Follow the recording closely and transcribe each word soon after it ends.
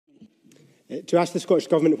to ask the Scottish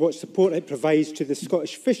Government what support it provides to the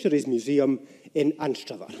Scottish Fisheries Museum in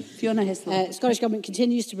Anstruther. Fiona Hislop. Scottish Government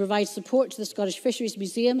continues to provide support to the Scottish Fisheries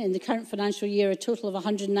Museum. In the current financial year, a total of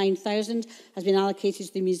 £109,000 has been allocated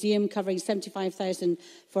to the museum, covering £75,000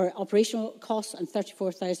 for operational costs and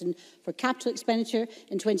 £34,000 for capital expenditure.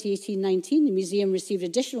 In 2018-19, the museum received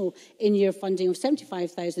additional in-year funding of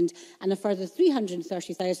 £75,000 and a further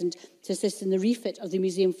 £330,000 to assist in the refit of the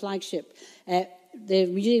museum flagship. The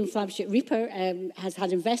museum flagship Reaper has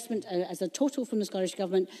had investment as a total from the Scottish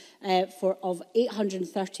Government of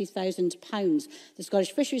 £830,000. The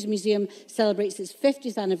Scottish Fisheries Museum celebrates its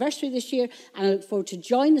 50th anniversary this year, and I look forward to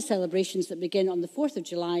join the celebrations that begin on the 4th of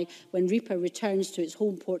July when Reaper returns to its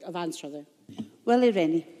home port of Anstruther. Willie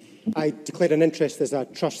Rennie. I declare an interest as a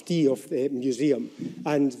trustee of the museum,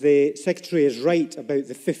 and the Secretary is right about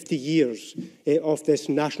the 50 years of this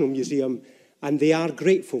national museum. And they are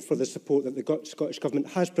grateful for the support that the Scottish Government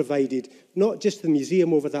has provided, not just the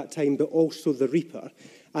museum over that time, but also the Reaper.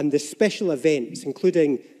 And the special events,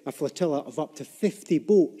 including a flotilla of up to 50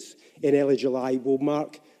 boats in early July, will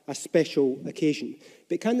mark a special occasion.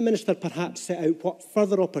 But can the Minister perhaps set out what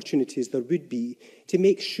further opportunities there would be to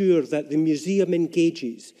make sure that the museum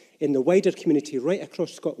engages in the wider community right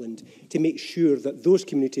across Scotland, to make sure that those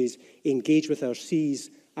communities engage with our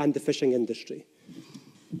seas and the fishing industry?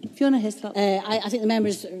 Fiona Hislop. I think the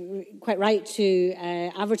members are quite right to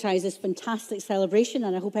advertise this fantastic celebration,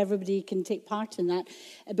 and I hope everybody can take part in that.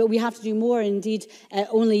 But we have to do more. Indeed,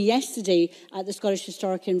 only yesterday at the Scottish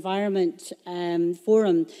Historic Environment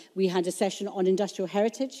Forum, we had a session on industrial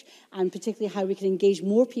heritage, and particularly how we can engage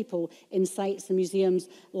more people in sites and museums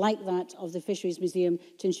like that of the Fisheries Museum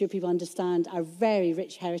to ensure people understand our very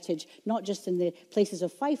rich heritage, not just in the places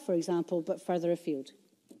of Fife, for example, but further afield.